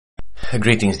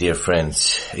Greetings, dear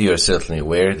friends. You are certainly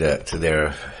aware that there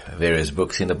are various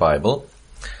books in the Bible,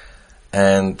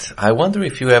 and I wonder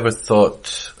if you ever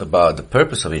thought about the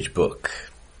purpose of each book.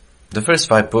 The first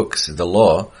 5 books, the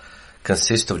law,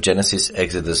 consist of Genesis,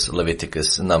 Exodus,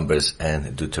 Leviticus, Numbers,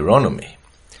 and Deuteronomy.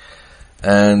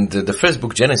 And the first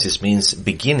book, Genesis, means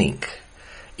beginning.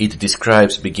 It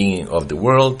describes beginning of the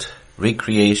world,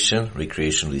 recreation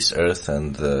of this earth,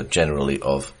 and generally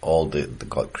of all that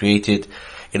God created.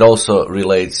 It also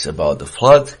relates about the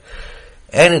flood,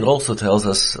 and it also tells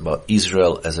us about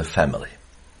Israel as a family.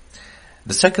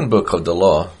 The second book of the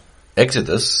law,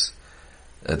 Exodus,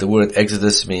 the word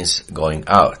Exodus means going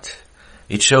out.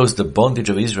 It shows the bondage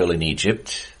of Israel in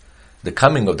Egypt, the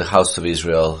coming of the house of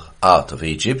Israel out of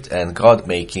Egypt, and God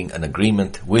making an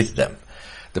agreement with them.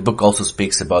 The book also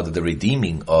speaks about the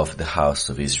redeeming of the house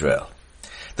of Israel.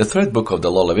 The third book of the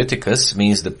law, Leviticus,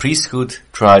 means the priesthood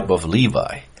tribe of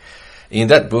Levi. In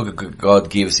that book, God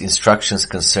gives instructions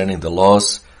concerning the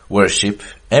laws, worship,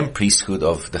 and priesthood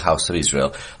of the house of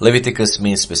Israel. Leviticus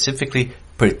means specifically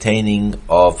pertaining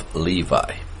of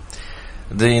Levi.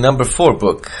 The number 4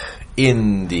 book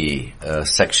in the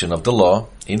section of the law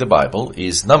in the Bible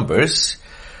is Numbers,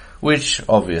 which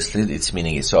obviously its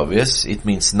meaning is obvious. It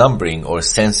means numbering or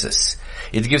census.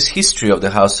 It gives history of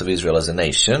the house of Israel as a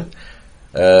nation,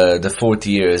 the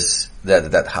 40 years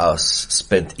that house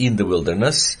spent in the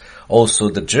wilderness, also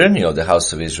the journey of the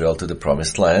house of Israel to the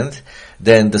promised land,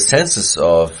 then the census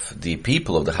of the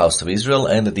people of the house of Israel,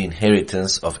 and the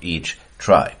inheritance of each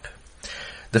tribe.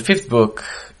 The 5th book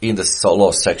in the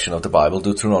law section of the Bible,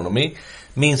 Deuteronomy,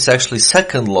 means actually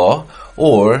second law,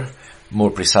 or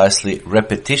more precisely,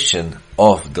 repetition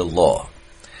of the law.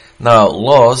 Now,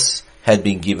 laws had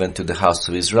been given to the house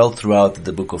of Israel throughout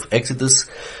the book of Exodus,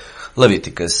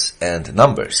 Leviticus, and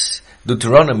Numbers.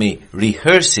 Deuteronomy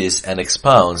rehearses and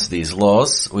expounds these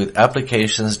laws with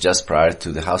applications just prior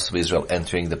to the house of Israel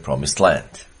entering the promised land.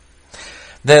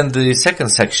 Then the second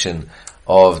section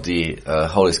of the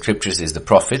Holy Scriptures is the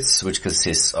prophets, which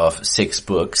consists of 6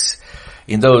 books.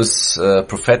 In those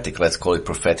prophetic, let's call it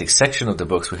prophetic section of the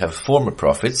books, we have former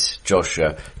prophets,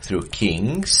 Joshua through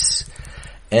Kings,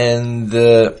 and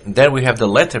then we have the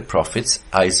latter prophets,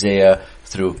 Isaiah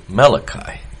through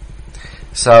Malachi.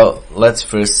 So let's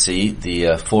first see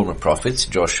the former prophets,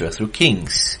 Joshua through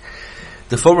Kings.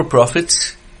 The former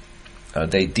prophets,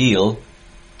 they deal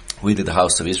with the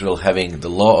house of Israel having the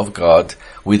law of God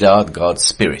without God's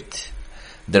Spirit.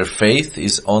 Their faith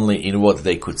is only in what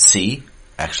they could see.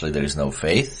 Actually, there is no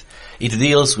faith. It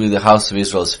deals with the house of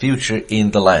Israel's future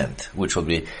in the land, which will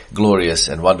be glorious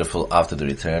and wonderful after the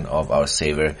return of our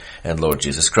Savior and Lord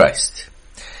Jesus Christ.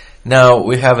 Now,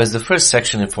 we have as the first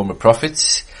section in former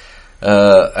prophets,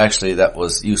 actually that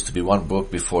used to be one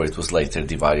book before it was later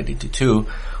divided into 2.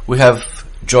 We have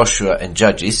Joshua and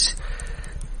Judges.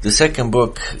 The second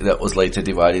book that was later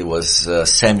divided was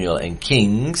Samuel and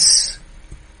Kings.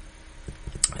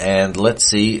 And let's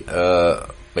see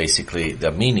basically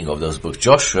the meaning of those books.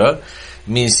 Joshua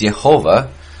means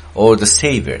Jehovah, or the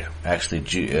Savior, actually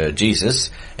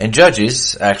Jesus. And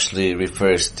Judges actually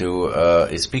refers to,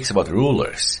 it speaks about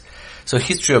rulers. So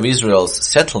history of Israel's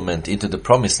settlement into the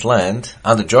promised land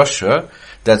under Joshua,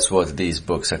 that's what these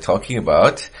books are talking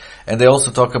about. And they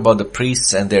also talk about the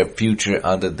priests and their future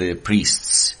under the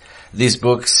priests. These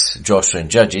books, Joshua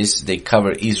and Judges, they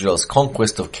cover Israel's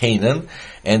conquest of Canaan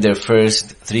and their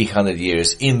first 300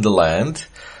 years in the land,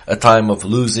 a time of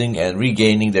losing and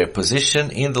regaining their position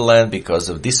in the land because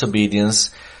of disobedience,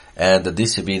 and the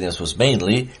disobedience was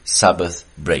mainly Sabbath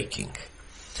breaking.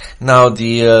 Now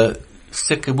the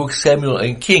second book, Samuel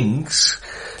and Kings.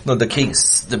 No, the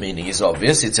Kings, the meaning is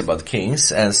obvious. It's about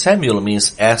kings. And Samuel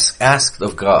means asked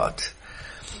of God.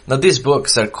 Now these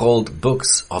books are called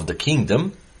books of the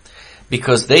kingdom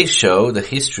because they show the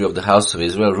history of the house of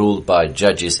Israel ruled by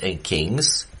judges and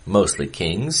kings, mostly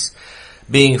kings.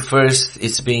 Being first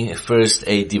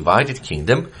a divided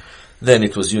kingdom. Then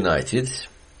it was united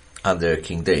under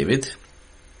King David.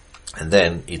 And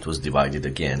then it was divided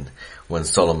again when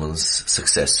Solomon's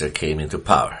successor came into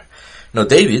power. Now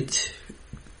David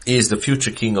is the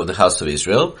future king of the house of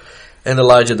Israel, and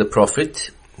Elijah the prophet.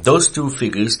 Those 2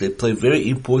 figures, they play very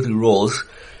important roles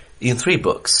in 3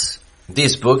 books.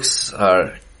 These books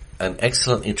are an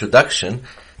excellent introduction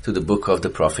to the book of the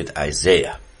prophet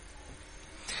Isaiah.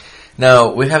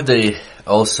 Now we have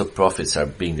also prophets are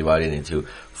being divided into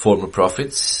former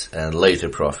prophets and later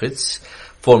prophets.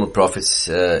 Former prophets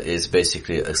is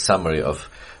basically a summary of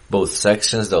both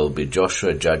sections. There will be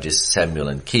Joshua, Judges, Samuel,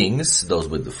 and Kings. Those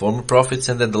with the former prophets.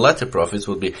 And then the latter prophets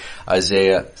will be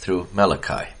Isaiah through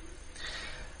Malachi.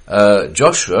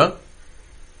 Joshua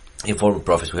In former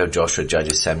prophets, we have Joshua,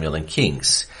 Judges, Samuel, and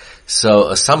Kings. So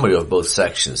a summary of both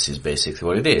sections is basically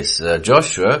what it is.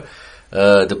 Joshua,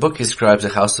 the book describes the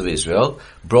house of Israel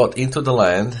brought into the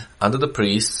land under the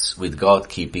priests with God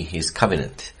keeping his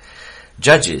covenant.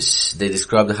 Judges, they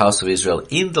describe the house of Israel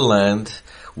in the land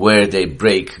where they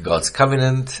break God's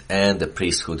covenant and the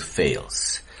priesthood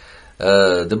fails.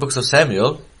 The books of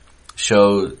Samuel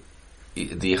show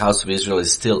the house of Israel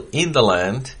is still in the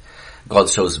land. God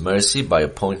shows mercy by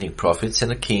appointing prophets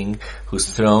and a king whose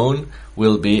throne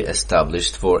will be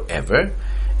established forever.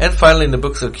 And finally, in the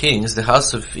books of Kings, the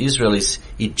house of Israel is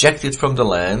ejected from the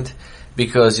land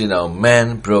because,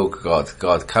 man broke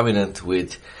God's covenant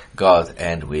with God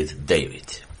and with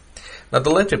David. Now, the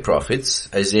later prophets,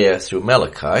 Isaiah through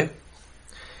Malachi,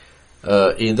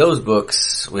 in those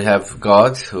books, we have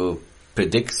God who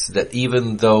predicts that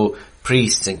even though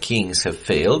priests and kings have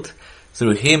failed,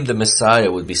 through him the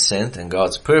Messiah would be sent, and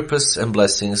God's purpose and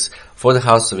blessings for the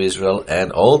house of Israel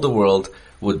and all the world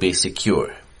would be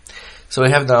secure. So we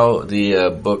have now the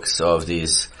books of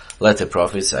these later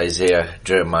prophets, Isaiah,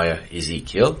 Jeremiah,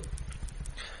 Ezekiel,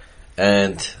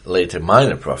 and later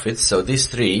minor prophets. So these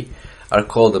three are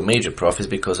called the major prophets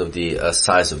because of the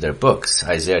size of their books,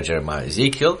 Isaiah, Jeremiah,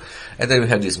 Ezekiel. And then we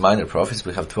have these minor prophets.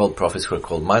 We have 12 prophets who are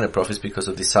called minor prophets because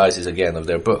of the sizes, again, of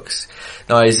their books.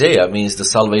 Now, Isaiah means the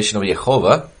salvation of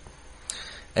Jehovah.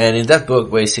 And in that book,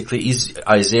 basically,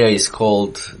 Isaiah is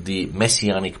called the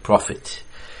messianic prophet.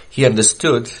 He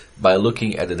understood by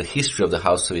looking at the history of the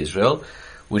house of Israel,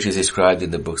 which is described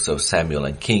in the books of Samuel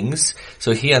and Kings.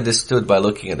 So he understood by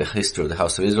looking at the history of the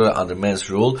house of Israel under man's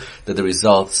rule that the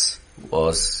results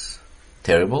was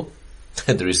terrible,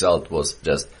 and the result was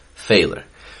just failure.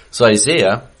 So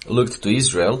Isaiah looked to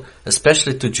Israel,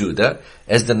 especially to Judah,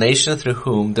 as the nation through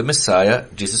whom the Messiah,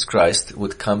 Jesus Christ,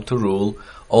 would come to rule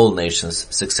all nations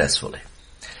successfully.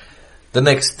 The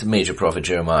next major prophet,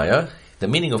 Jeremiah, the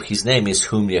meaning of his name is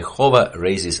whom Jehovah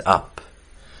raises up.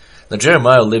 Now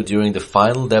Jeremiah lived during the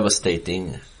final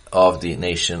devastating of the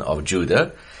nation of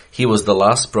Judah. He was the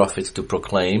last prophet to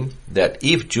proclaim that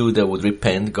if Judah would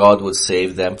repent, God would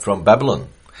save them from Babylon.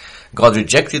 God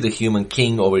rejected the human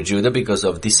king over Judah because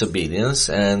of disobedience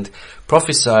and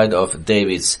prophesied of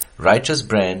David's righteous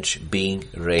branch being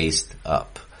raised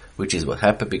up, which is what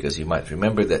happened, because you might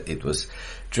remember that it was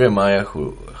Jeremiah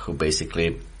who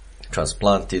basically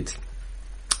transplanted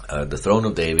the throne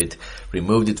of David,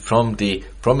 removed it from the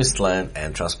promised land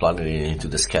and transplanted it into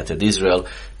the scattered Israel,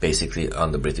 basically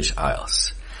on the British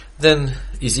Isles. Then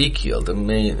Ezekiel,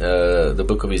 the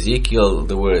book of Ezekiel,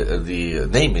 the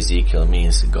name Ezekiel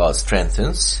means God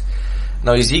strengthens.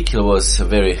 Now Ezekiel was a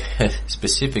very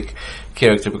specific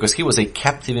character because he was a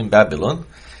captive in Babylon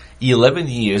 11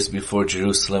 years before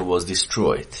Jerusalem was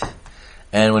destroyed.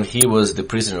 And when he was the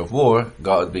prisoner of war,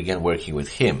 God began working with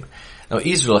him. Now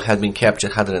Israel had been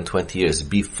captured 120 years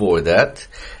before that,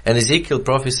 and Ezekiel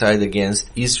prophesied against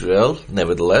Israel,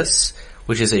 nevertheless,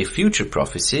 which is a future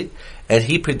prophecy, and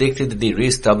he predicted the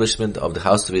reestablishment of the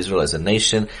house of Israel as a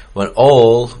nation when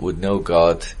all would know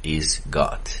God is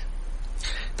God.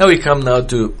 Now we come now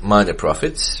to minor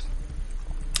prophets.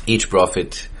 Each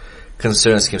prophet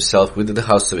concerns himself with the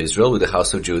house of Israel, with the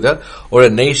house of Judah, or a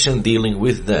nation dealing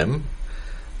with them.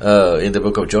 In the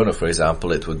book of Jonah, for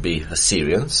example, it would be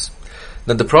Assyrians.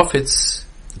 Then the prophets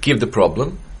give the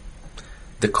problem,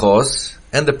 the cause,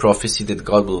 and the prophecy that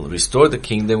God will restore the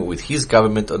kingdom with his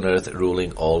government on earth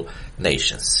ruling all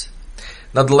nations.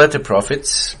 Now the latter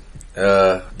prophets,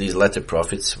 these latter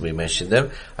prophets, we mentioned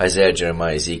them, Isaiah,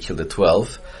 Jeremiah, Ezekiel, the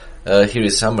 12. Here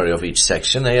is a summary of each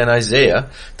section. And Isaiah,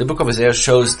 the book of Isaiah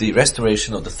shows the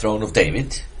restoration of the throne of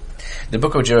David. The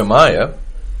book of Jeremiah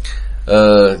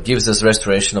gives us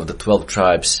restoration of the 12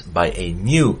 tribes by a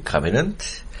new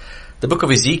covenant. The book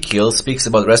of Ezekiel speaks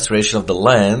about restoration of the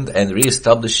land and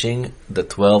re-establishing the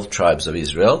 12 tribes of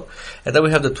Israel. And then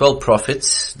we have the 12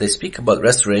 prophets. They speak about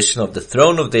restoration of the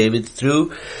throne of David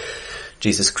through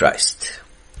Jesus Christ.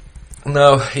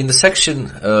 Now, in the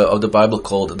section of the Bible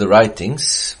called the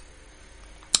writings,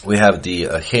 we have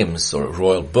the hymns or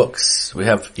royal books. We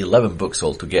have 11 books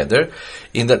altogether.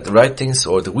 In that the writings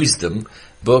or the wisdom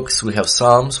books, we have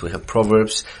Psalms, we have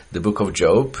Proverbs, the book of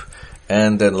Job,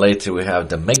 and then later we have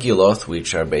the Megilloth,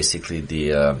 which are basically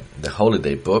the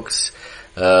holiday books.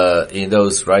 In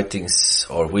those writings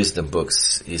or wisdom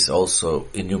books is also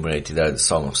enumerated the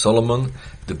Song of Solomon,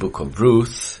 the book of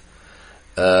Ruth,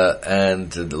 and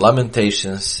the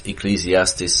Lamentations,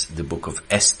 Ecclesiastes, the book of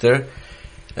Esther,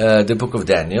 the book of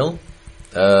Daniel,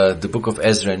 the book of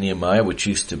Ezra and Nehemiah, which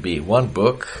used to be one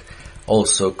book,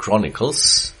 also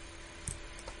Chronicles,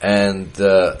 and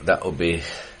that will be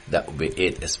That would be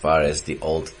it as far as the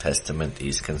Old Testament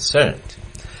is concerned.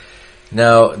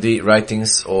 Now, the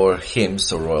writings or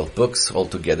hymns or royal books,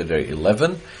 altogether there are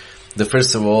 11. The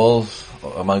first of all,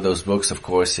 among those books, of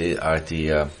course, are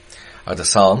the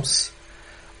Psalms,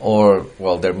 or,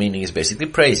 well, their meaning is basically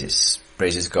praises.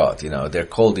 Praises God, They're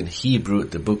called in Hebrew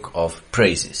the Book of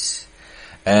Praises.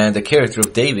 And the character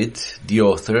of David, the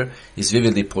author, is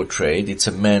vividly portrayed. It's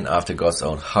a man after God's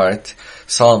own heart.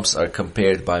 Psalms are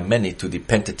compared by many to the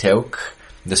Pentateuch.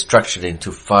 They're structured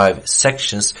into 5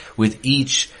 sections, with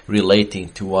each relating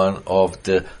to one of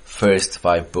the first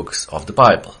 5 books of the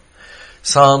Bible.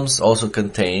 Psalms also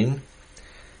contain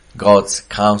God's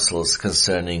counsels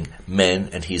concerning man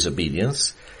and his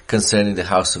obedience, concerning the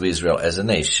house of Israel as a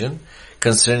nation,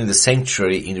 concerning the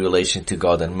sanctuary in relation to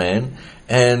God and man,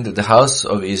 and the house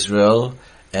of Israel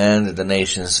and the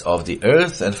nations of the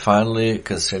earth, and finally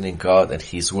concerning God and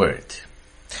His word.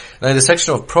 Now in the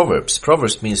section of Proverbs,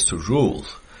 Proverbs means to rule.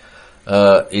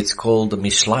 It's called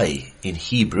Mishlai in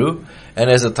Hebrew, and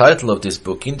as the title of this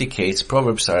book indicates,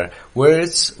 Proverbs are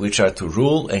words which are to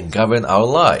rule and govern our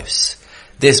lives.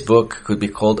 This book could be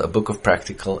called a book of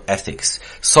practical ethics.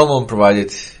 Solomon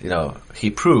provided, he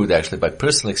proved actually by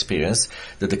personal experience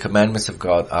that the commandments of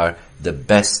God are the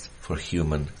best for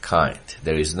humankind.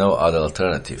 There is no other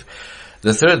alternative.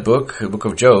 The third book, the book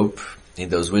of Job, in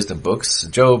those wisdom books,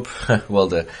 Job, well,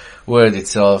 the word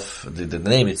itself, the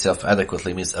name itself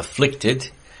adequately means afflicted.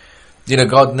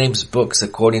 God names books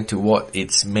according to what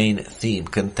its main theme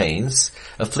contains.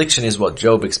 Affliction is what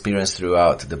Job experienced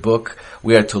throughout the book.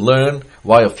 We are to learn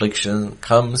why affliction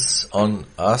comes on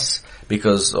us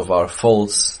because of our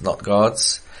faults, not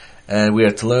God's. And we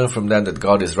are to learn from that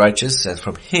God is righteous, and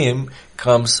from Him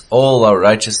comes all our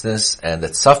righteousness, and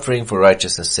that suffering for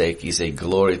righteousness' sake is a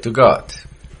glory to God.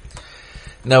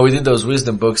 Now within those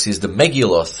wisdom books is the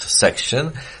Megilloth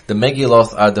section. The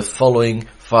Megilloth are the following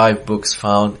 5 books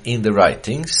found in the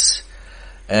writings,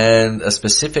 and a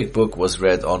specific book was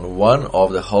read on one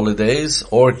of the holidays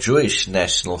or Jewish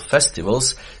national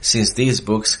festivals, since these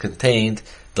books contained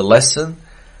the lesson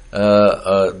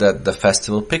that the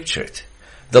festival pictured.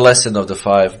 The lesson of the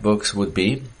 5 books would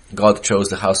be: God chose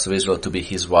the house of Israel to be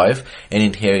His wife and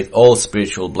inherit all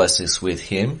spiritual blessings with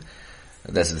Him.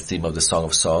 That's the theme of the Song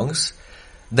of Songs.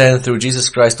 Then through Jesus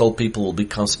Christ all people will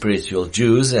become spiritual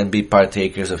Jews and be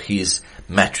partakers of His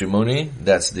matrimony.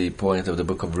 That's the point of the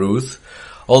book of Ruth.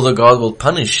 Although God will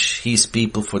punish His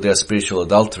people for their spiritual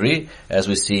adultery, as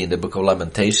we see in the book of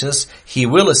Lamentations, He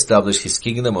will establish His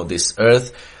kingdom on this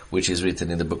earth, which is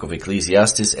written in the book of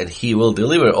Ecclesiastes, and He will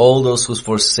deliver all those who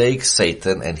forsake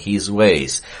Satan and his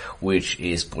ways, which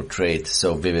is portrayed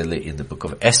so vividly in the book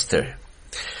of Esther.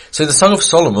 So in the Song of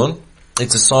Solomon,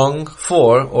 it's a song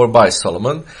for or by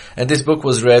Solomon, and this book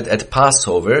was read at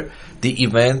Passover, the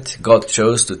event God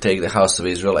chose to take the house of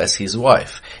Israel as His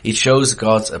wife. It shows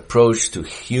God's approach to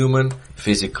human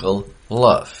physical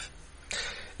love.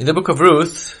 In the book of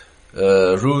Ruth,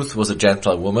 Ruth was a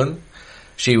Gentile woman.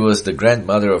 She was the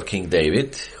grandmother of King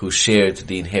David, who shared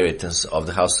the inheritance of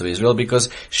the house of Israel because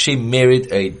she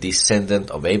married a descendant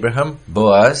of Abraham,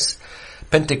 Boaz.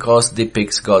 Pentecost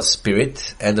depicts God's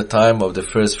Spirit and the time of the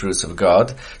first fruits of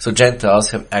God, so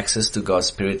Gentiles have access to God's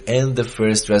Spirit and the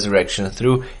first resurrection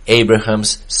through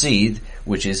Abraham's seed,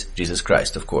 which is Jesus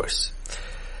Christ, of course.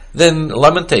 Then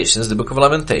Lamentations, the book of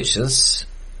Lamentations,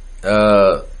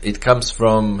 it comes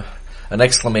from an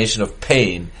exclamation of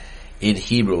pain in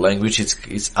Hebrew language.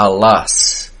 It's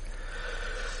alas.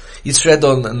 It's read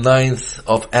on 9th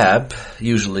of Ab,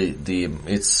 usually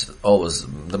it's always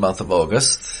the month of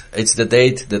August. It's the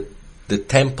date that the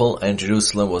temple and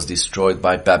Jerusalem was destroyed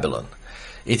by Babylon.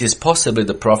 It is possibly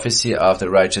the prophecy after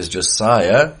righteous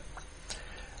Josiah's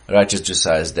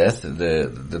death,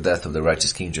 the death of the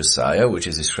righteous King Josiah, which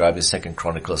is described in 2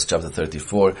 Chronicles chapter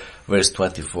 34, verse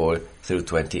 24 through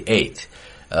 28.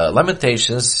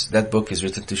 Lamentations, that book is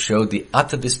written to show the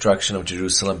utter destruction of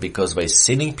Jerusalem because of a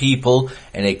sinning people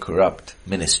and a corrupt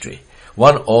ministry.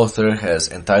 One author has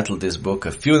entitled this book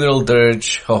a funeral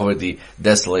dirge over the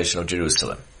desolation of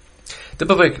Jerusalem. The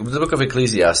book of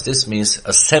Ecclesiastes means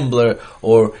assembler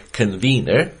or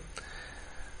convener.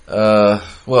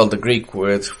 The Greek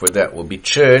word for that will be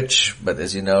church, but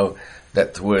as you know,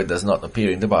 that word does not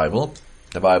appear in the Bible.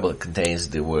 The Bible contains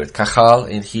the word kahal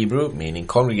in Hebrew, meaning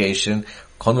congregation,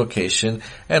 convocation,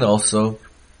 and also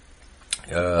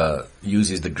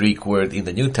uses the Greek word in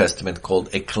the New Testament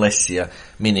called ecclesia,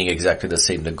 meaning exactly the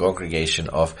same, the congregation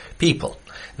of people.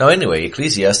 Now anyway,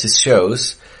 Ecclesiastes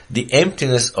shows the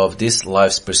emptiness of this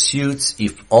life's pursuits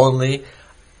if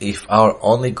our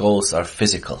only goals are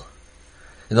physical.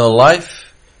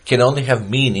 Life can only have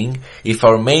meaning if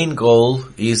our main goal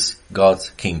is God's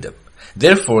kingdom.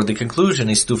 Therefore, the conclusion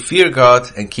is to fear God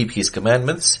and keep His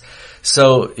commandments.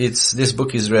 So this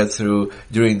book is read through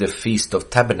during the Feast of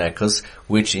Tabernacles,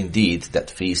 which indeed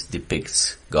that feast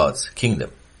depicts God's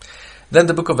kingdom. Then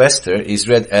the book of Esther is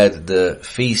read at the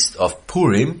Feast of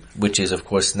Purim, which is of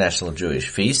course national Jewish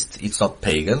feast. It's not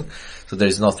pagan, so there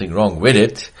is nothing wrong with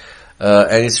it.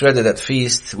 And it's read at that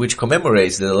feast which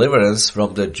commemorates the deliverance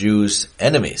from the Jews'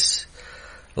 enemies.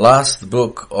 Last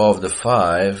book of the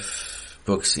 5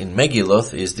 books in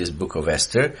Megillah is this book of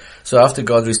Esther. So after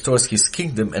God restores His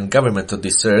kingdom and government on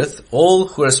this earth, all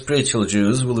who are spiritual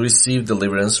Jews will receive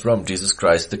deliverance from Jesus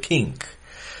Christ the King.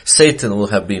 Satan will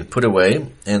have been put away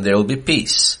and there will be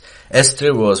peace.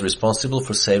 Esther was responsible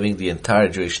for saving the entire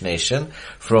Jewish nation,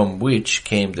 from which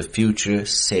came the future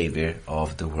Savior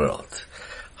of the world.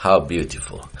 How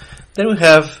beautiful. Then we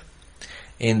have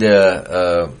in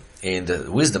the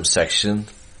wisdom section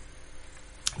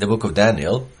the book of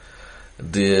Daniel.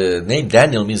 The name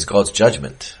Daniel means God's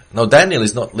judgment. Now Daniel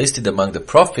is not listed among the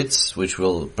prophets, which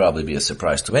will probably be a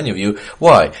surprise to many of you.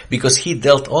 Why? Because he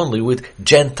dealt only with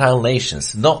Gentile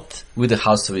nations, not with the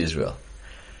house of Israel.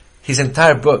 His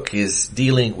entire book is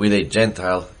dealing with a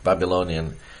Gentile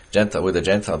Babylonian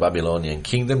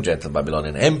kingdom, Gentile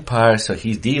Babylonian empire, so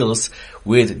he deals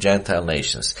with Gentile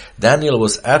nations. Daniel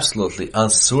was absolutely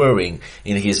unswerving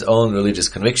in his own religious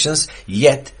convictions,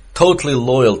 yet totally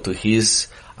loyal to his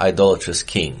idolatrous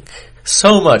king.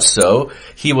 So much so,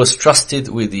 he was trusted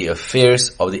with the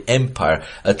affairs of the empire,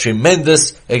 a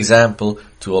tremendous example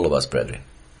to all of us, brethren.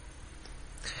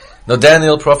 Now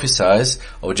Daniel prophesies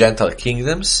of Gentile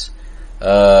kingdoms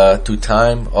to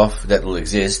time of that will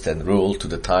exist and rule to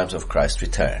the times of Christ's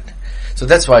return. So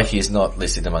that's why he is not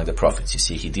listed among the prophets. You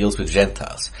see, he deals with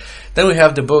Gentiles. Then we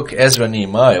have the book Ezra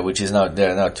Nehemiah, which is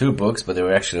there are now 2 books, but they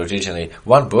were actually originally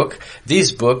 1 book.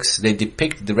 These books, they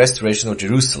depict the restoration of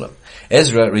Jerusalem.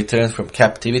 Ezra returned from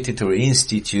captivity to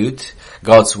reinstitute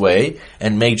God's way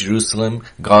and make Jerusalem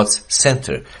God's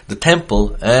center. The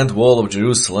temple and wall of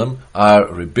Jerusalem are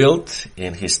rebuilt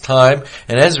in his time,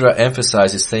 and Ezra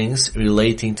emphasizes things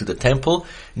relating to the temple.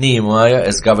 Nehemiah,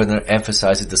 as governor,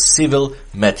 emphasizes the civil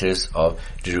matters of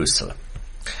Jerusalem.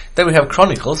 Then we have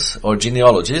chronicles or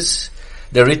genealogies.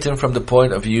 They're written from the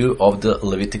point of view of the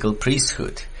Levitical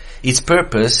priesthood. Its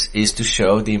purpose is to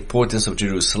show the importance of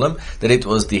Jerusalem, that it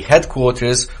was the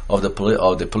headquarters of the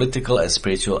political and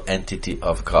spiritual entity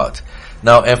of God.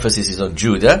 Now emphasis is on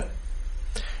Judah,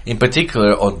 in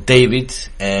particular on David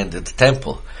and the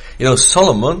temple. You know,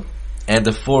 Solomon and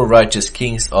the 4 righteous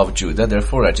kings of Judah, there are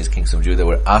 4 righteous kings of Judah,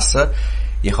 were Asa,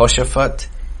 Jehoshaphat,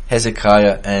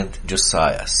 Hezekiah, and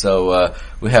Josiah. So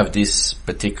we have this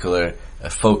particular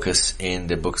focus in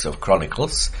the books of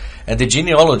Chronicles. And the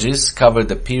genealogies cover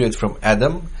the period from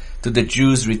Adam to the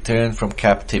Jews' return from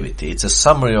captivity. It's a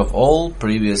summary of all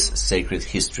previous sacred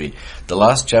history. The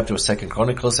last chapter of 2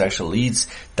 Chronicles actually leads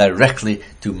directly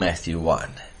to Matthew 1.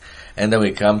 And then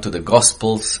we come to the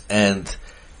Gospels and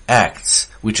Acts,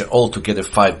 which are altogether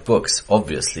 5 books.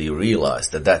 Obviously, you realize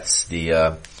that that's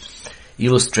the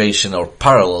illustration or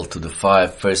parallel to the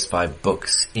first 5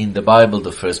 books in the Bible,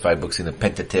 the first 5 books in the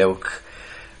Pentateuch,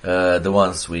 the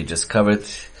ones we just covered.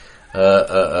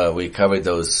 We covered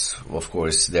those, of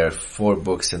course. There are 4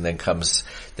 books, and then comes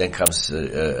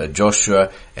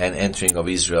Joshua and entering of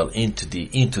Israel into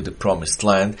the promised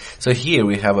land. So here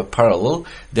we have a parallel.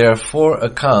 There are 4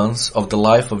 accounts of the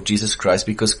life of Jesus Christ,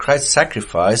 because Christ's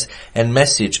sacrifice and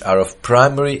message are of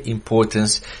primary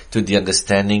importance to the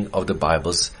understanding of the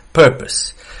Bible's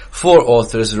purpose. 4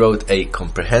 authors wrote a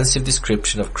comprehensive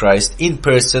description of Christ in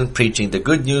person, preaching the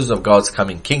good news of God's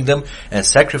coming kingdom and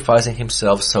sacrificing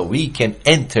himself so we can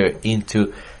enter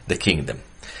into the kingdom.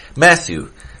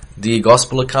 Matthew, the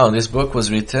gospel account, this book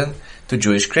was written to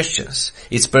Jewish Christians.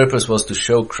 Its purpose was to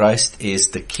show Christ is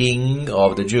the King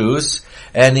of the Jews,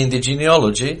 and in the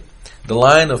genealogy, the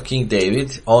line of King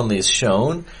David only is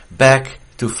shown back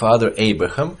to Father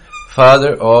Abraham,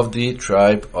 father of the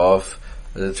tribe of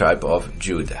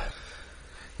Judah.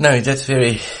 Now, in that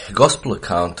very gospel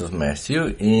account of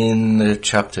Matthew, in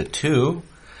chapter 2,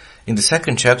 in the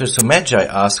 2nd chapter, so Magi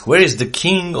ask, where is the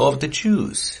King of the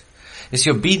Jews? As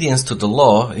obedience to the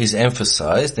law is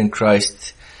emphasized, and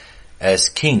Christ as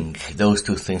King, those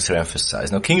 2 things are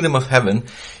emphasized. Now, kingdom of heaven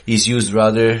is used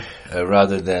rather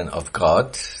than of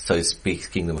God, so it speaks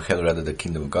kingdom of heaven rather than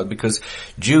kingdom of God, because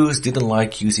Jews didn't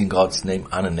like using God's name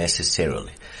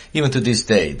unnecessarily. Even to this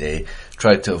day, they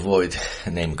try to avoid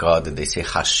the name God, and they say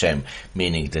Hashem,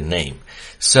 meaning the name.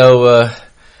 So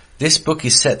This book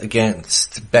is set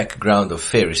against the background of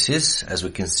Pharisees, as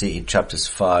we can see in chapters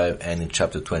 5 and in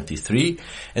chapter 23,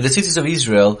 and the cities of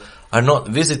Israel are not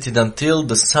visited until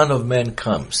the Son of Man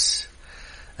comes.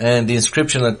 And the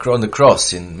inscription on the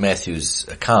cross in Matthew's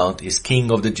account is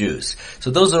King of the Jews. So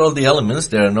those are all the elements.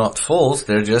 They are not false.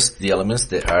 They're just the elements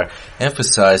that are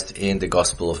emphasized in the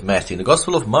Gospel of Matthew. In the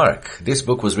Gospel of Mark, this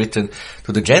book was written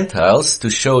to the Gentiles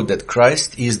to show that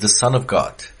Christ is the Son of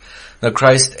God. Now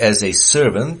Christ as a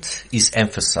servant is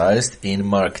emphasized in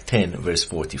Mark 10 verse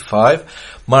 45.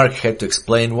 Mark had to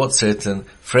explain what certain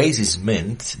phrases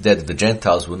meant that the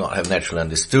Gentiles would not have naturally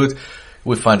understood.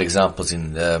 We find examples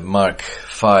in Mark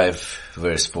 5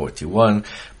 verse 41,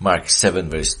 Mark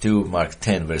 7 verse 2, Mark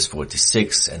 10 verse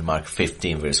 46, and Mark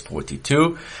 15 verse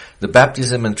 42. The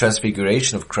baptism and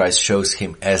transfiguration of Christ shows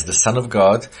him as the Son of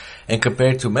God, and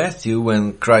compared to Matthew,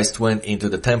 when Christ went into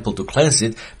the temple to cleanse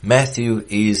it, Matthew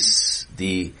is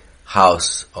the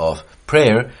house of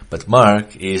prayer, but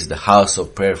Mark is the house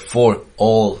of prayer for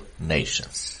all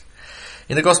nations.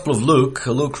 In the Gospel of Luke,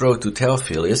 Luke wrote to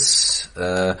Theophilus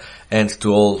and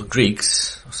to all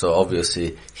Greeks, so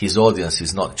obviously his audience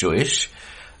is not Jewish.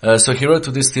 So he wrote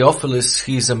to this Theophilus,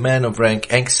 he is a man of rank,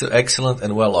 excellent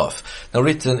and well off. Now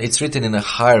it's written in a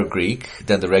higher Greek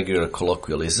than the regular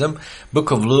colloquialism.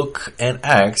 Book of Luke and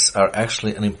Acts are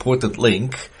actually an important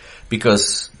link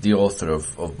because the author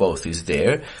of both is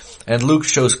there. And Luke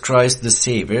shows Christ the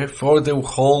Savior for the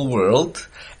whole world,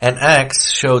 and Acts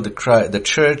show the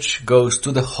church goes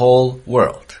to the whole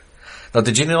world. Now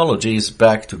the genealogy is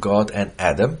back to God and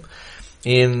Adam.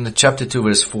 In chapter 2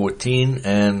 verse 14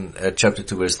 and chapter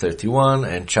 2 verse 31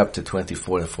 and chapter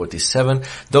 24 and 47,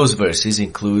 those verses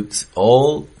include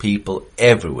all people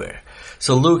everywhere.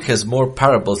 So Luke has more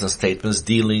parables and statements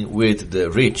dealing with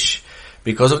the rich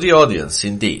because of the audience,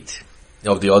 indeed,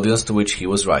 of the audience to which he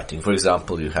was writing. For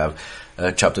example, you have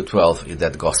chapter 12 in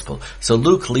that gospel. So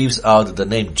Luke leaves out the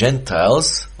name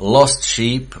Gentiles, lost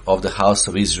sheep of the house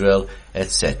of Israel,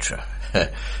 etc.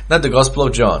 Not the Gospel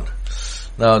of John.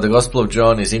 Now, the Gospel of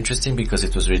John is interesting because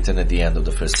it was written at the end of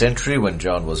the first century when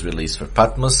John was released for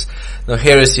Patmos. Now,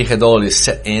 heresy had already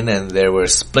set in and there were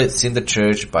splits in the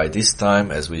church by this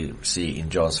time, as we see in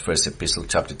John's first epistle,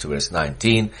 chapter 2, verse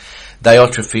 19.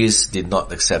 Diotrephes did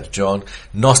not accept John.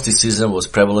 Gnosticism was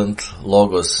prevalent.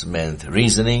 Logos meant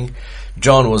reasoning.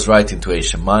 John was writing to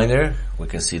Asia Minor. We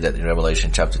can see that in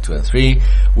Revelation chapter 2 and 3,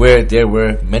 where there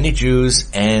were many Jews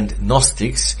and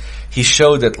Gnostics. He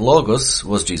showed that Logos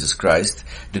was Jesus Christ.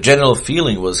 The general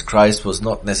feeling was Christ was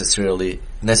not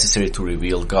necessary to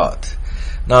reveal God.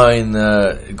 Now in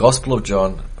Gospel of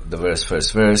John, the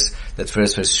first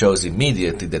verse shows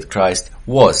immediately that Christ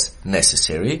was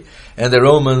necessary, and the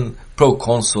Roman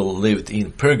proconsul lived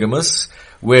in Pergamos,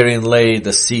 wherein lay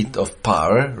the seat of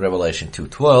power, Revelation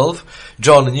 2:12.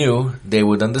 John knew they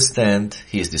would understand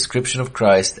his description of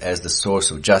Christ as the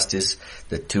source of justice,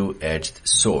 the two-edged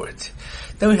sword.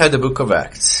 Then we have the book of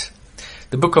Acts.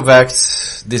 The book of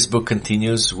Acts, this book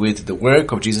continues with the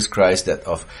work of Jesus Christ, that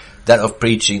of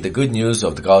preaching the good news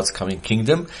of the God's coming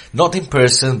kingdom, not in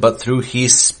person, but through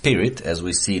His Spirit, as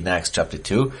we see in Acts chapter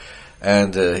 2.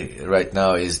 And right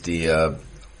now is the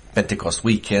Pentecost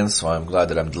weekend, so I'm glad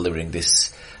that I'm delivering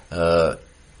this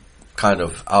kind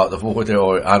of out of order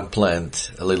or unplanned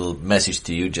a little message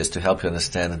to you just to help you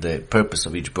understand the purpose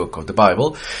of each book of the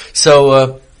Bible.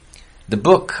 So the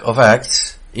book of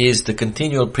Acts is the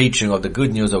continual preaching of the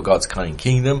good news of God's coming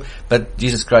kingdom, but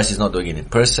Jesus Christ is not doing it in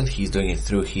person. He's doing it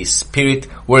through His Spirit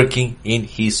working in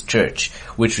His church,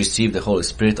 which received the Holy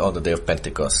Spirit on the day of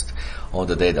Pentecost, on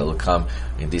the day that will come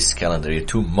in this calendar year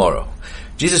tomorrow.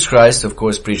 Jesus Christ, of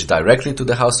course, preached directly to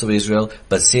the house of Israel,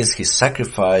 but since His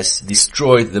sacrifice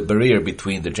destroyed the barrier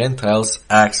between the Gentiles,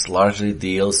 Acts largely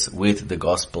deals with the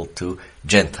gospel to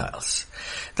Gentiles.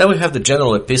 Then we have the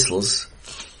general epistles,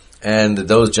 and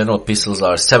those general epistles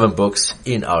are 7 books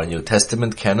in our New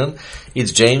Testament canon.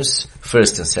 It's James,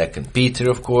 1st and 2nd Peter,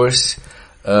 of course,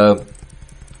 1st,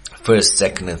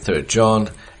 2nd and 3rd John,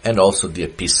 and also the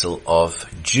epistle of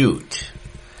Jude.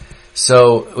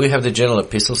 So we have the general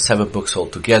epistles, 7 books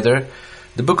altogether.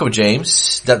 The book of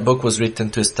James, that book was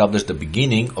written to establish the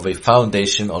beginning of a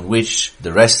foundation on which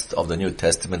the rest of the New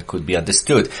Testament could be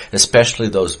understood, especially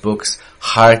those books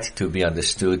hard to be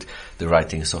understood, the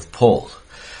writings of Paul.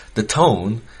 The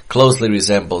tone closely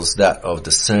resembles that of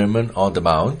the Sermon on the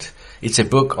Mount. It's a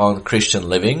book on Christian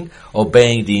living,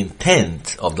 obeying the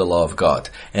intent of the law of God,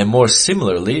 and more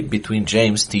similarly between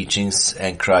James' teachings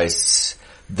and Christ's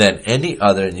than any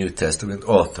other New Testament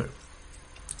author.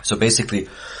 So basically,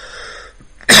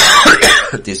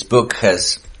 this book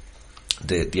has,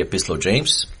 the Epistle of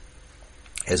James,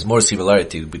 has more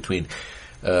similarity between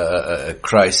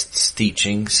Christ's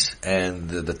teachings and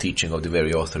the teaching of the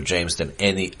very author James than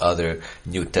any other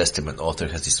New Testament author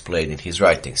has displayed in his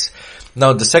writings.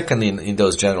 Now, the second in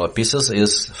those general epistles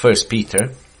is 1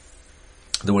 Peter.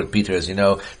 The word Peter, as you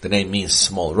know, the name means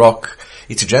small rock.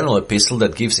 It's a general epistle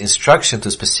that gives instruction to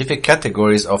specific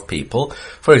categories of people.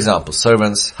 For example,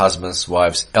 servants, husbands,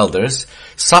 wives, elders.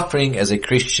 Suffering as a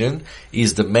Christian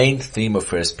is the main theme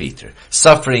of 1 Peter.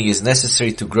 Suffering is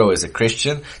necessary to grow as a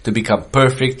Christian, to become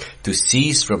perfect, to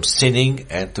cease from sinning,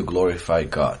 and to glorify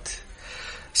God.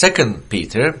 2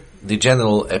 Peter, the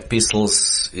general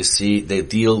epistles, you see, they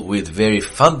deal with very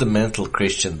fundamental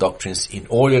Christian doctrines in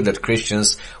order that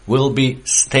Christians will be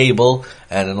stable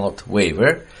and not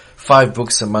waver. 5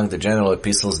 books among the general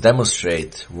epistles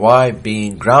demonstrate why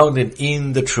being grounded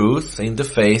in the truth, in the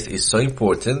faith, is so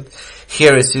important.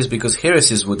 Heresies, because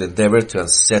heresies would endeavor to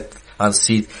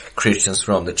unseat Christians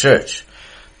from the church.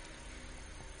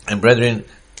 And brethren,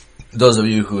 those of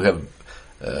you who have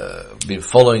been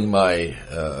following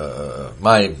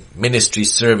my ministry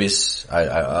service,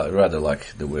 I rather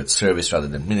like the word service rather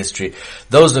than ministry.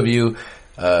 Those of you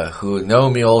who know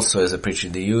me also as a preacher,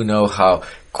 you know how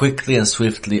quickly and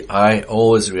swiftly I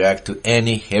always react to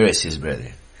any heresies,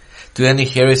 brethren. To any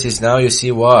heresies. Now you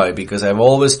see why, because I've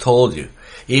always told you,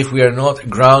 if we are not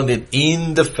grounded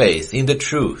in the faith, in the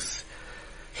truth,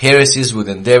 heresies would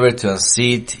endeavor to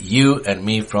unseat you and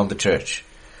me from the church.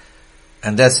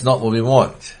 And that's not what we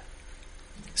want.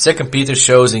 2 Peter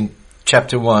shows in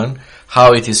chapter 1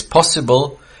 how it is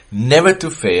possible never to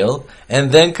fail,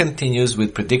 and then continues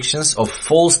with predictions of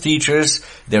false teachers,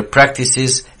 their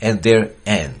practices, and their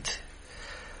end.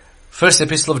 First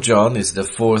Epistle of John is the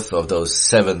fourth of those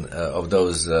seven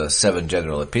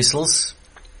general epistles,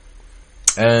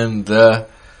 and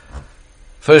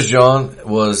First John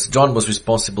was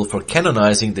responsible for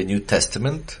canonizing the New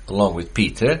Testament along with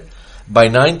Peter. By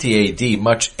 90 AD,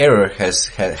 much error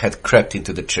had crept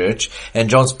into the church, and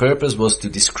John's purpose was to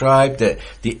describe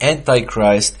the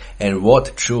Antichrist and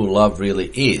what true love really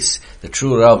is. The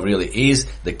true love really is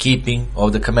the keeping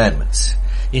of the commandments.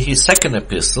 In his second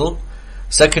epistle,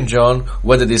 2 John,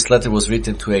 whether this letter was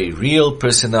written to a real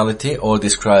personality or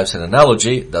describes an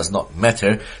analogy, does not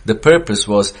matter. The purpose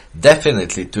was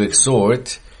definitely to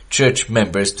exhort church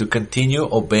members to continue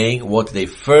obeying what they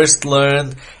first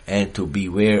learned and to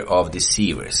beware of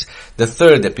deceivers. The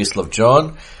third epistle of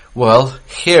John, well,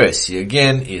 heresy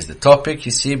again is the topic.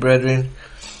 You see, brethren,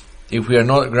 if we are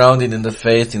not grounded in the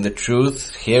faith, in the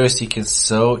truth, heresy can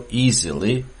so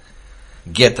easily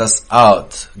get us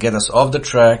out, get us off the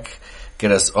track,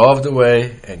 get us off the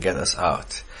way, and get us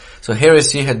out. So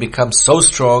heresy had become so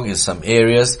strong in some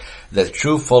areas that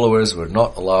true followers were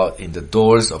not allowed in the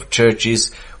doors of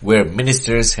churches where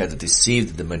ministers had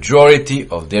deceived the majority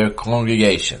of their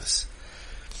congregations.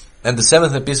 And the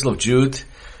seventh epistle of Jude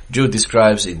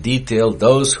describes in detail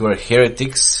those who are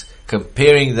heretics,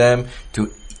 comparing them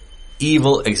to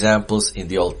evil examples in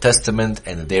the Old Testament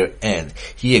and their end.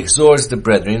 He exhorts the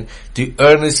brethren to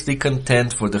earnestly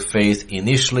contend for the faith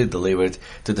initially delivered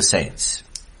to the saints.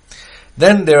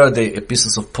 Then there are the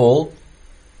epistles of Paul.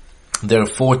 There are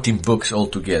 14 books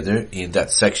altogether in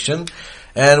that section,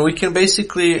 and we can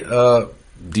basically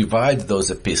divide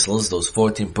those epistles, those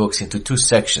 14 books, into two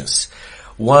sections.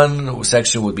 One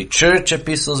section would be church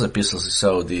epistles,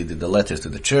 so the letters to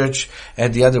the church,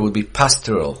 and the other would be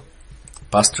pastoral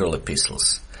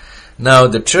epistles. Now,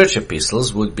 the church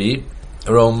epistles would be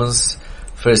Romans,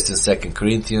 1st and 2nd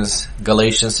Corinthians,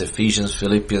 Galatians, Ephesians,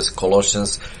 Philippians,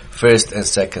 Colossians, 1st and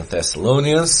 2nd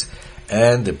Thessalonians,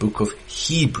 and the book of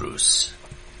Hebrews.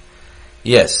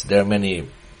 Yes, there are many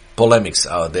polemics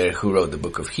out there who wrote the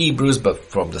book of Hebrews,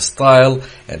 but from the style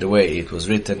and the way it was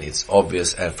written, it's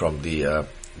obvious, and from the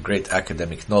great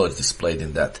academic knowledge displayed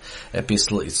in that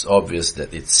epistle, it's obvious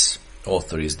that its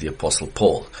author is the Apostle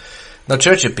Paul. Now,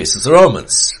 church epistles,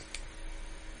 Romans.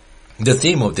 The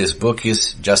theme of this book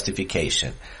is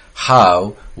justification,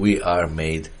 how we are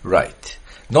made right.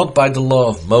 Not by the law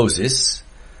of Moses,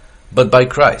 but by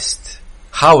Christ.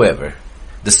 However,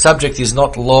 the subject is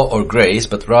not law or grace,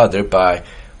 but rather by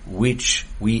which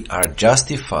we are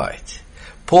justified.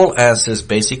 Paul answers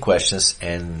basic questions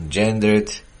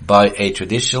engendered by a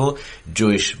traditional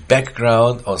Jewish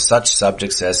background on such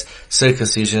subjects as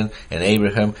circumcision and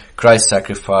Abraham, Christ's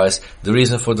sacrifice, the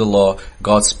reason for the law,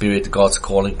 God's Spirit, God's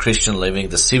calling, Christian living,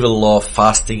 the civil law,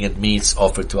 fasting and meats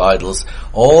offered to idols,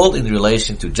 all in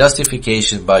relation to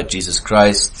justification by Jesus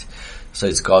Christ. So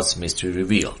it's God's mystery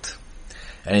revealed.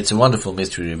 And it's a wonderful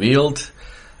mystery revealed.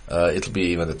 It'll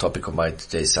be even the topic of my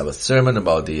today's Sabbath sermon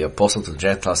about the apostle to the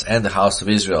Gentiles and the house of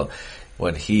Israel.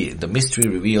 when the mystery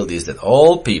revealed is that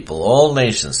all people, all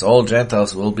nations, all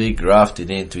Gentiles will be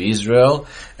grafted into Israel,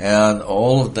 and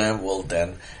all of them will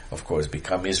then, of course,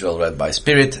 become Israel led by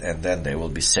Spirit, and then they will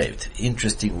be saved.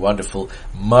 Interesting, wonderful,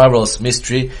 marvelous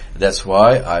mystery. That's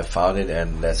why I found it,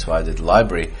 and that's why the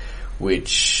library,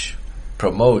 which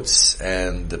promotes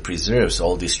and preserves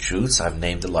all these truths, I've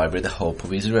named the library The Hope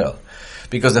of Israel.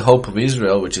 Because the hope of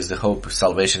Israel, which is the hope of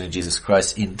salvation in Jesus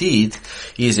Christ, indeed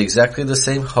is exactly the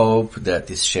same hope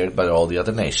that is shared by all the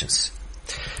other nations.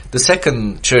 The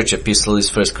second church epistle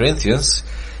is 1 Corinthians,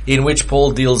 in which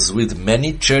Paul deals with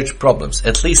many church problems.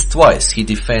 At least twice he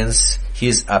defends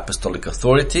his apostolic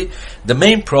authority. The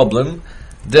main problem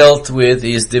dealt with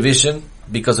is division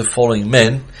because of following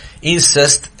men,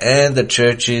 incest, and the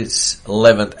church's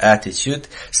leavened attitude,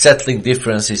 settling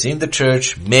differences in the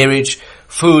church, marriage,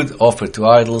 food offered to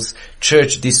idols,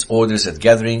 church disorders at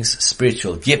gatherings,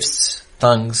 spiritual gifts,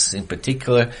 tongues in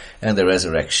particular, and the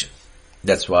resurrection.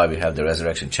 That's why we have the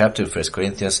resurrection chapter, 1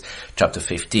 Corinthians chapter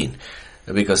 15,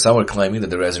 because some were claiming that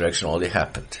the resurrection already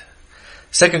happened.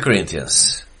 2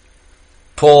 Corinthians.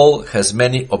 Paul has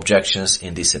many objections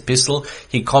in this epistle.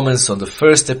 He comments on the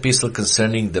first epistle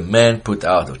concerning the man put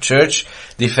out of church,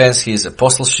 defends his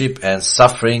apostleship and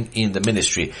suffering in the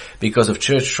ministry. Because of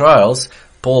church trials,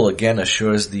 Paul again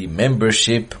assures the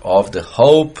membership of the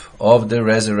hope of the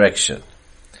resurrection,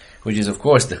 which is of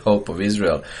course the hope of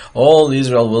Israel. All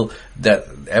Israel that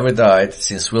ever died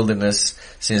since wilderness,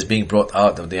 since being brought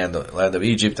out of the land of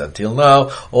Egypt until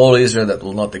now, all Israel that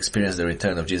will not experience the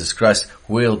return of Jesus Christ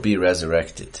will be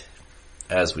resurrected,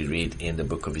 as we read in the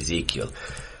book of Ezekiel.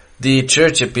 The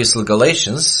church epistle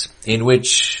Galatians, in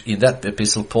that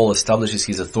epistle Paul establishes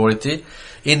his authority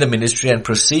in the ministry and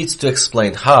proceeds to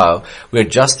explain how we are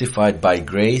justified by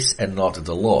grace and not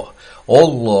the law.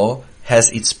 All law has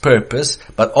its purpose,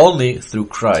 but only through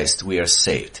Christ we are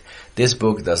saved. This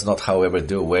book does not, however,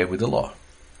 do away with the law.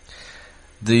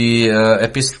 The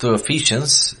epistle to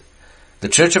Ephesians, the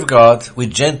church of God,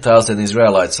 with Gentiles and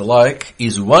Israelites alike,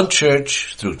 is one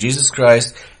church through Jesus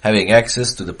Christ, having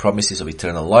access to the promises of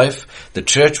eternal life. The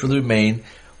church will remain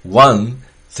one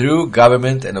through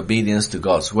government and obedience to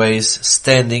God's ways,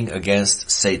 standing against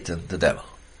Satan the devil.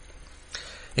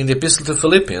 In the epistle to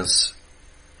Philippians,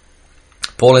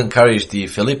 Paul encouraged the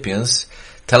Philippians,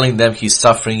 telling them his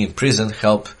suffering in prison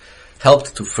helped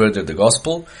to further the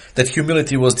gospel, that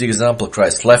humility was the example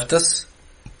Christ left us,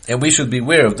 and we should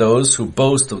beware of those who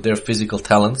boast of their physical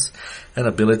talents and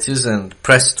abilities and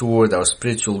press toward our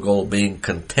spiritual goal, being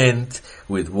content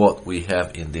with what we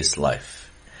have in this life.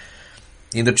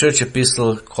 In the church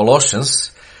epistle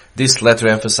Colossians, this letter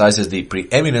emphasizes the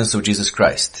preeminence of Jesus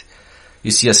Christ.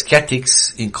 You see,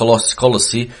 ascetics in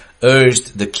Colossae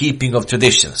urged the keeping of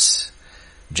traditions,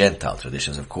 Gentile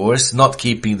traditions of course, not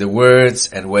keeping the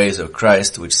words and ways of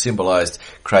Christ, which symbolized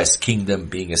Christ's kingdom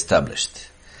being established.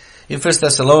 In 1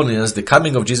 Thessalonians, the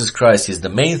coming of Jesus Christ is the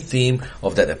main theme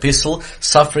of that epistle.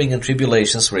 Suffering and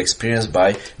tribulations were experienced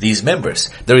by these members.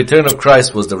 The return of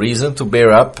Christ was the reason to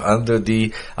bear up under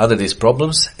these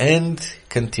problems and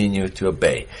continue to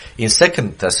obey. In 2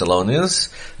 Thessalonians,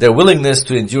 their willingness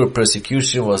to endure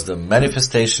persecution was the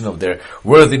manifestation of their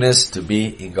worthiness to be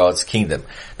in God's kingdom.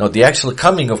 Now, the actual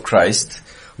coming of Christ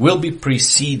will be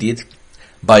preceded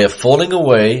by a falling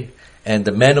away and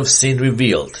the man of sin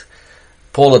revealed.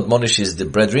 Paul admonishes the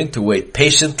brethren to wait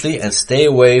patiently and stay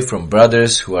away from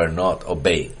brothers who are not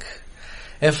obeying.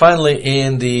 And finally,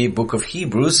 in the book of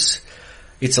Hebrews,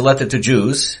 it's a letter to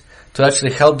Jews to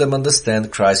actually help them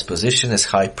understand Christ's position as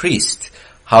high priest,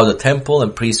 how the temple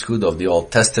and priesthood of the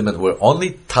Old Testament were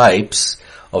only types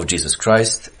of Jesus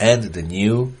Christ and the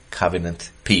new covenant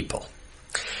people.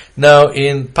 Now,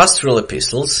 in pastoral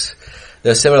epistles,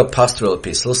 there are several pastoral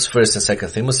epistles, 1st and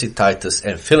 2nd Timothy, Titus,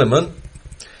 and Philemon.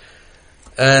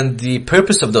 And the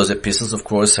purpose of those epistles, of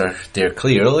course, are there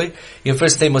clearly. In 1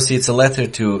 Timothy, it's a letter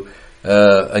to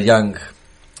a young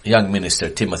minister,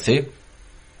 Timothy,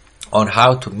 on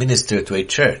how to minister to a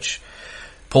church.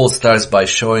 Paul starts by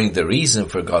showing the reason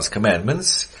for God's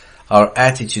commandments, our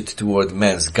attitude toward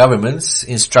men's governments,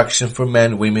 instruction for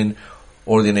men, women,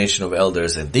 ordination of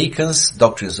elders and deacons,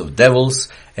 doctrines of devils,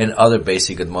 and other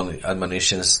basic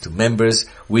admonitions to members,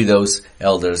 widows,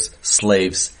 elders,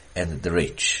 slaves, and the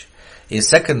rich. In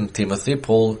 2 Timothy,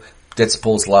 that's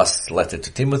Paul's last letter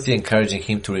to Timothy, encouraging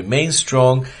him to remain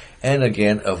strong and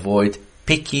again avoid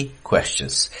picky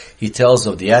questions. He tells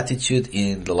of the attitude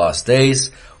in the last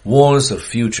days, warns of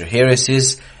future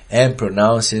heresies, and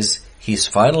pronounces his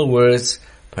final words,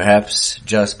 perhaps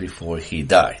just before he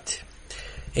died.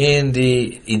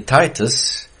 In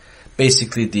Titus,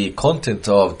 basically the content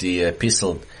of the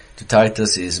epistle to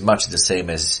Titus is much the same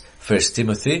as First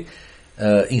Timothy,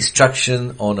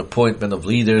 instruction on appointment of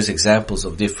leaders, examples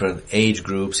of different age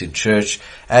groups in church,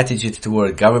 attitude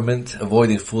toward government,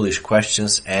 avoiding foolish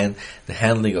questions, and the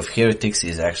handling of heretics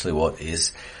is actually what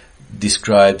is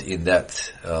described in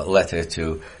that letter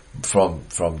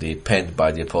from the penned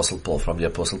by the Apostle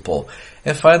Paul.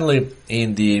 And finally,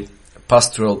 in the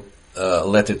pastoral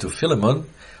letter to Philemon,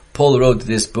 Paul wrote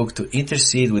this book to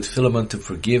intercede with Philemon to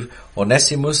forgive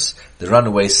Onesimus, the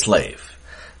runaway slave.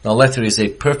 Now, letter is a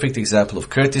perfect example of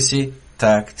courtesy,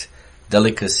 tact,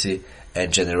 delicacy,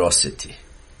 and generosity.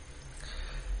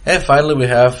 And finally, we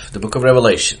have the book of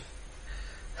Revelation.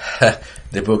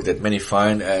 The book that many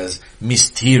find as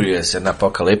mysterious and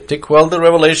apocalyptic. Well, the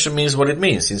revelation means what it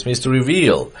means. It means to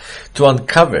reveal, to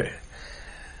uncover,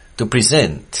 to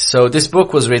present. So this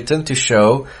book was written to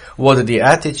show what the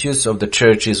attitudes of the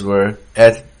churches were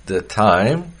at the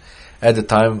time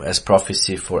as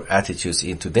prophecy for attitudes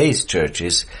in today's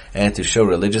churches, and to show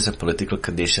religious and political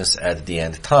conditions at the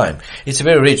end time. It's a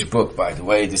very rich book, by the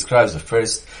way. It describes the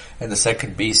first and the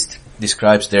second beast,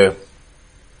 describes their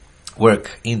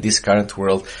work in this current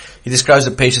world. It describes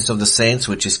the patience of the saints,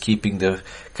 which is keeping the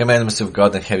commandments of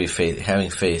God and having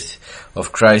faith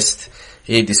of Christ.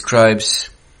 It describes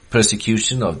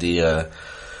persecution of the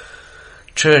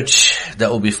church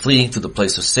that will be fleeing to the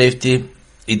place of safety.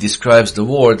 It describes the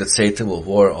war that Satan will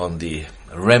war on the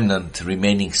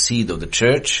remaining seed of the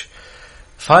church.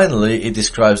 Finally, it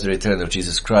describes the return of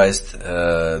Jesus Christ,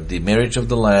 the marriage of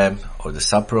the Lamb, or the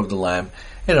supper of the Lamb,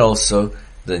 and also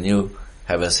the new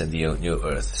heavens and the new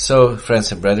earth. So,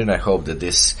 friends and brethren, I hope that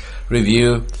this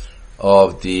review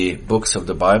of the books of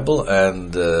the Bible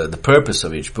and the purpose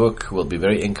of each book will be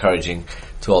very encouraging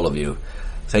to all of you.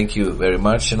 Thank you very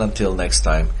much, and until next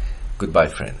time, goodbye,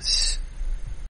 friends.